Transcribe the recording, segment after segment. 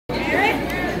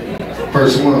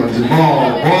First one,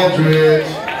 Jamal Baldridge.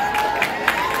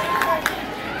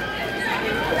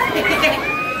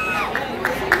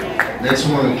 Next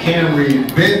one, Camry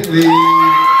Bentley.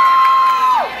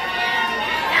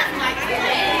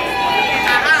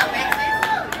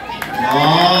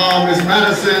 Oh, Miss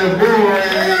Madison Boy.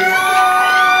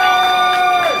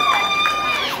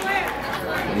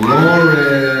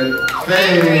 Lauren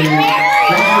Faye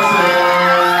Johnson.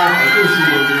 I knew she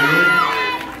would be.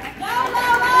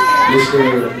 Mr.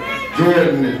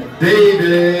 Jordan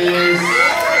Davis.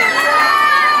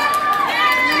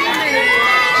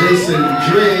 Jason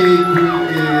Drake, who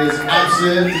is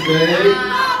absent today.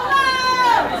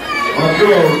 Our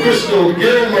girl, Crystal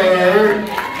Gilmer.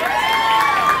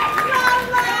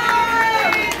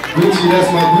 Gucci, that's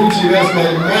my Gucci, that's my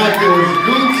Marcus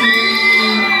Gucci.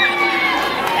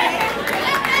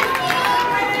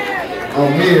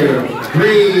 Amir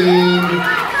Green.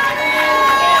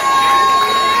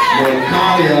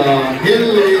 Mokaya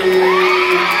Henley.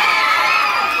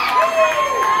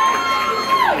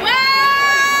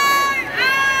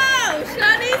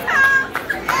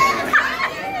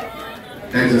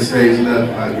 Exit stage left.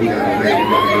 All right, we gotta make it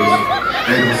like this.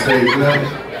 Exit stage left.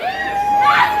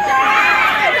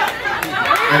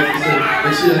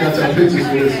 Make sure I got your pictures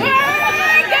for this one.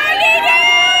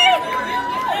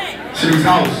 She's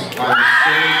house.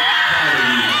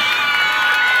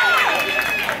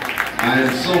 I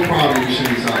am so proud of you,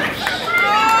 She's house.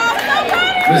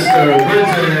 Mr.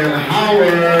 Bridget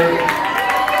Howard.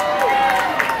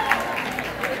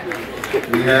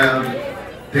 We have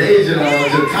Deja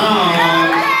Jatan.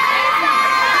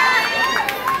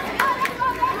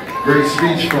 Great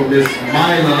speech from Miss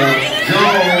Myla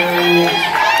Jones.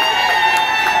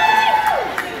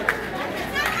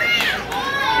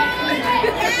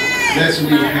 Next we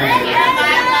have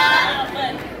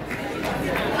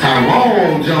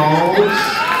Tyrone Jones.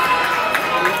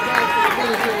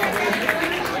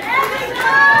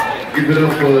 Give it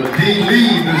up for D.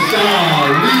 Lee,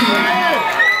 Deshaun Lee.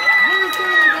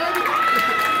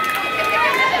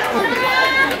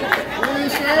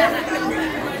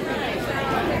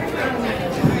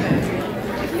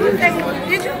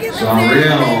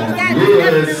 Jarrell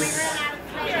Lewis.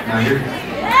 Not here.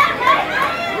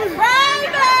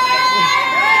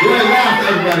 Go ahead, laugh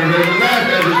everybody, baby. Laugh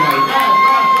everybody. Laugh.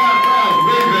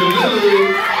 Raven Lily.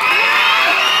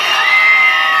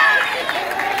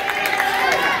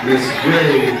 Miss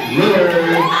Gray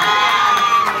Little.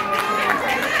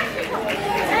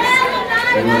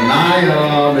 Lanaya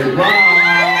McBride.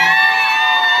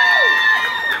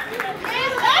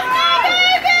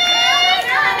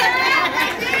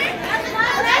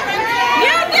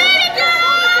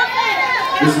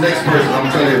 This next person, I'm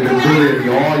telling you, been bullying me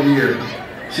all year.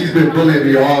 She's been bullying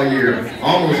me all year. I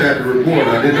almost had to report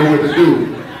her. I didn't know what to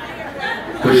do.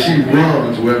 But she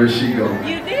runs wherever she goes.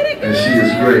 And she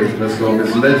is great. Let's go,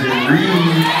 Miss Legend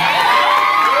Reed.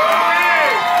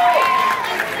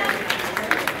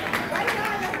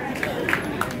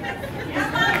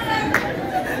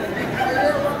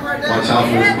 Watch out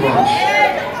for this punch.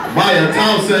 Maya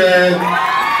Thompson.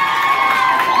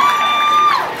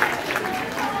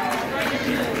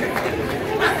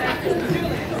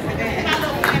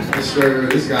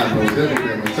 This guy knows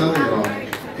everything, I'm telling y'all.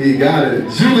 He got it.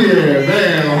 Julian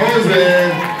Van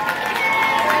Jose.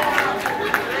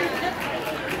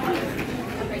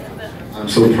 I'm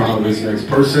so proud of this next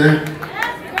person.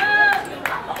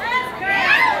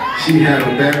 She had a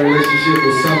bad relationship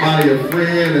with somebody, a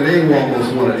friend, and they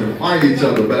almost wanted to fight each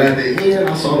other. But at the end,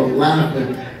 I saw them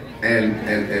laughing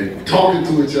and talking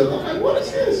to each other. I'm like, what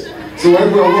is this? So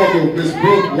everyone welcome Miss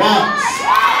Brooke Watts.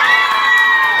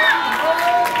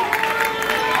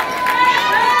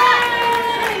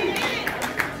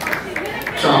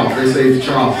 Charles, they say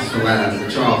Charles is for last,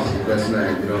 and Charles is the best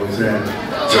man, you know what I'm saying?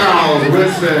 Charles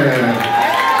Winston.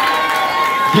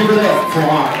 Give it up for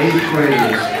our 8th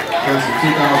graders, class of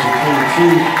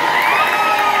 2022.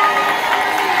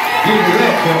 Give it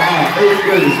up for our 8th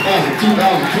graders, class of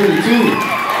 2022.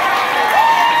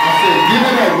 I said, give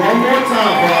it up one more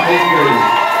time for our 8th graders,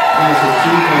 class of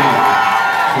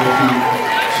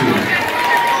 2022.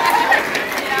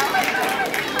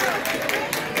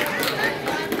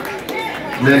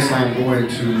 Next, I'm going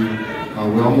to,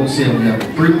 we're almost here, we have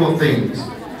 3 more things.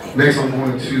 Next, I'm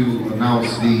going to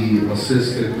announce the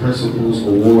Assistant Principal's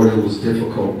Award. It was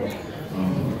difficult.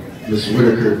 Ms.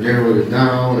 Whitaker narrowed it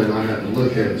down, and I had to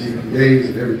look at GPAs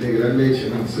and everything of that nature,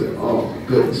 and I said, oh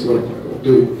goodness, what am I going to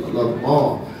do? I love them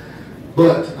all.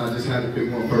 But I just had to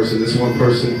pick one person. This one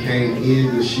person came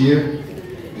in this year,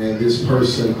 and this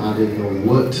person, I didn't know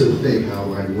what to think. I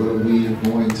was like, what are we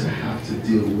going to have to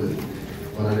deal with?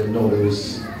 but I didn't know there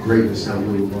was greatness that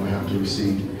we were going to have to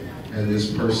receive. And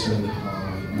this person,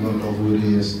 you don't know who it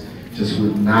is, just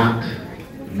would not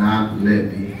let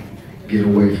me get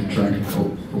away from track and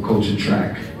from coaching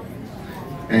track.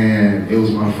 And it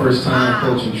was my first time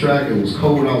coaching track. It was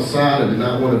cold outside. I did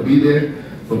not want to be there,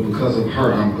 but because of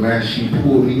her, I'm glad she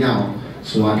pulled me out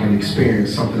so I can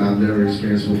experience something I've never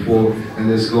experienced before. And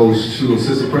this goes to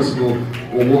Assistant Principal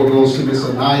Award goes to Miss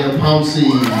Anaya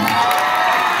Pouncey.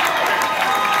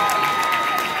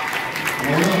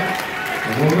 Come on up.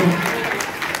 Come on up.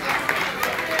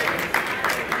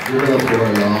 Give it up for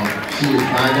her, y'all. She is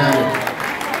dynamic.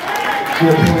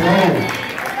 4.0.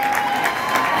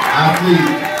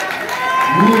 Athlete.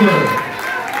 Ruler.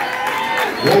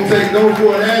 Won't take no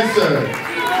for an answer.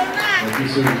 Thank you,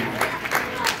 sir.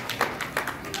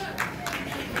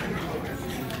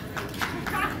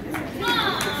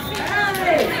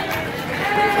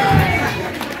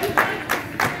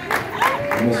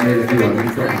 Almost made it through. I'll be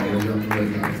proud.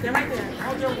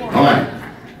 All right.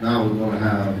 Now we're going to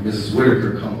have Mrs.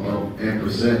 Whitaker come up and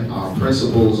present our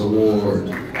Principals Award.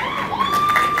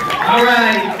 All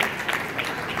right.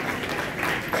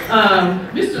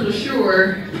 Mr.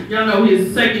 LaSure, y'all know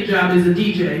his second job is a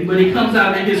DJ, but he comes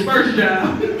out in his first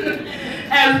job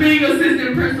as being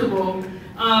assistant principal.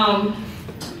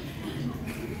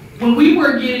 When we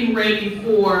were getting ready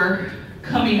for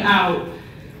coming out,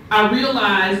 I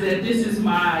realized that this is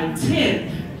my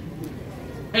 10th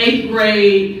 8th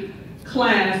grade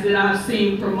class that I've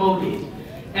seen promoted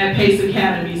at Pace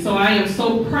Academy. So I am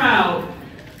so proud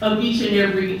of each and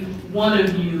every one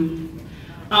of you.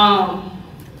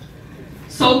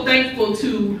 So thankful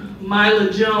to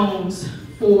Myla Jones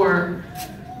for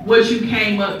what you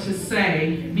came up to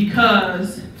say,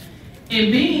 because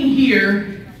in being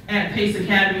here at Pace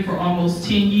Academy for almost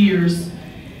 10 years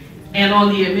and on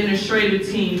the administrative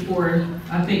team for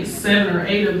I think 7 or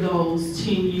 8 of those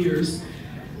 10 years,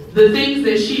 the things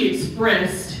that she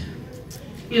expressed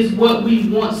is what we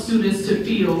want students to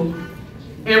feel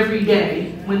every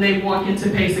day when they walk into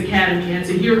Pace Academy. And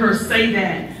to hear her say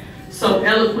that so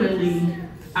eloquently,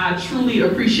 I truly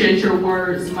appreciate your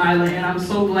words, Myla, and I'm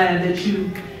so glad that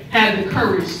you had the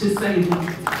courage to say them.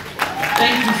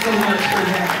 Thank you so much for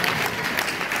that.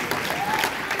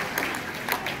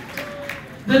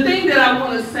 The thing that I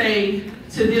want to say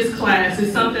to this class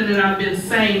is something that I've been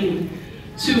saying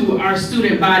to our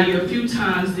student body a few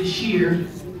times this year.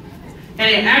 And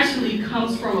it actually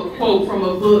comes from a quote from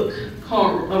a book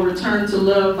called A Return to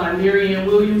Love by Marianne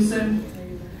Williamson.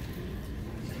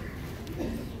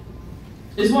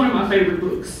 It's one of my favorite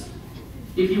books.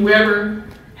 If you ever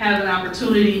have an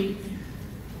opportunity,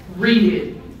 read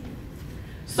it.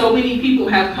 So many people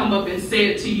have come up and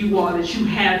said to you all that you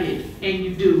have it, and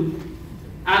you do.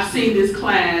 I've seen this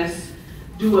class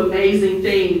do amazing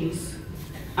things.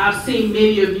 I've seen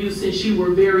many of you since you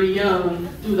were very young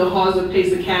through the halls of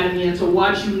Pace Academy, and to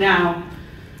watch you now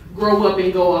grow up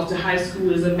and go off to high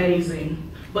school is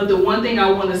amazing. But the one thing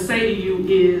I want to say to you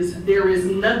is there is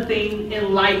nothing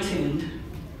enlightened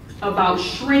about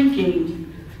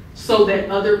shrinking so that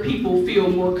other people feel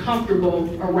more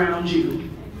comfortable around you.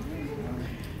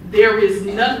 There is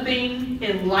nothing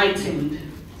enlightened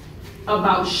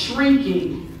about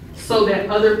shrinking so that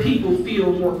other people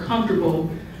feel more comfortable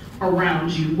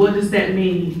around you. What does that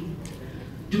mean?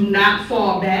 Do not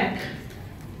fall back.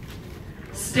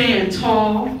 Stand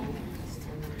tall.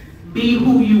 Be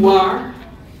who you are.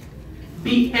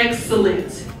 Be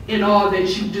excellent in all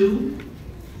that you do.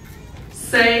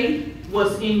 Say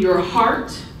what's in your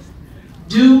heart.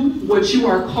 Do what you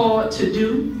are called to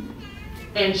do.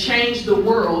 And change the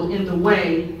world in the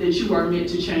way that you are meant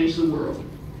to change the world.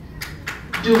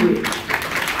 Do it.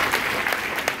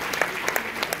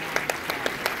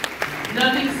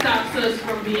 Nothing stops us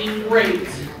from being great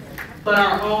but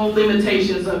our own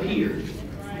limitations up here.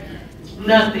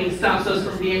 Nothing stops us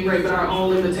from being great but our own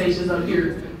limitations up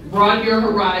here. Broaden your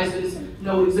horizons,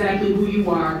 know exactly who you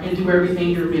are, and do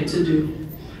everything you're meant to do.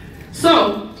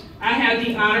 So, I have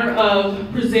the honor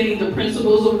of presenting the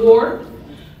Principals Award.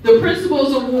 The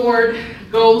Principals Award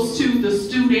goes to the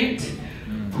student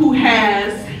who had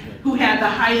the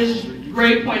highest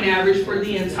grade point average for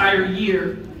the entire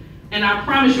year. And I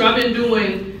promise you, I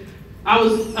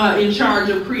was in charge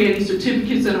of creating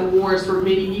certificates and awards for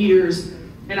many years.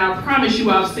 And I promise you,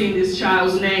 I've seen this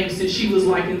child's name since she was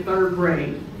like in 3rd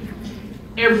grade.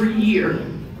 Every year.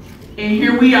 And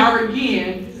here we are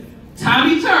again,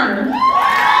 Tommy Turner.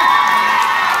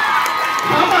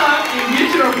 Come up and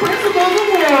get your Principal's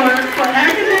Award for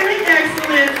academic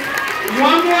excellence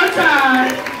one more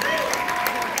time.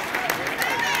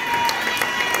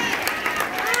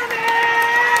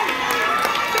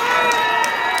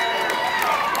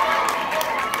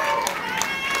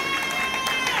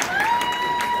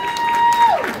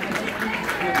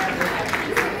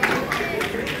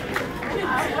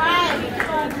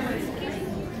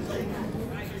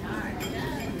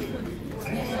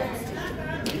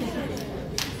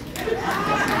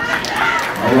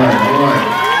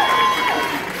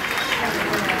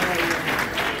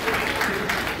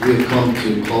 we've come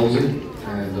to closing,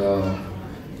 and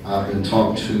I've been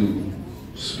taught to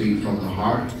speak from the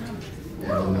heart. And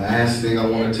the last thing I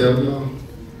want to tell y'all,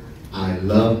 I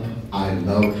love you.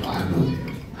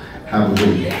 Have a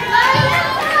good day.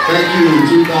 Thank you,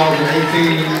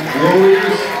 2018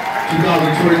 Warriors,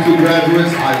 2022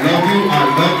 graduates. I love you, I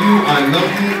love you, I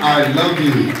love you, I love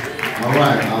you. All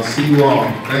right, I'll see you all.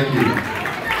 Thank you.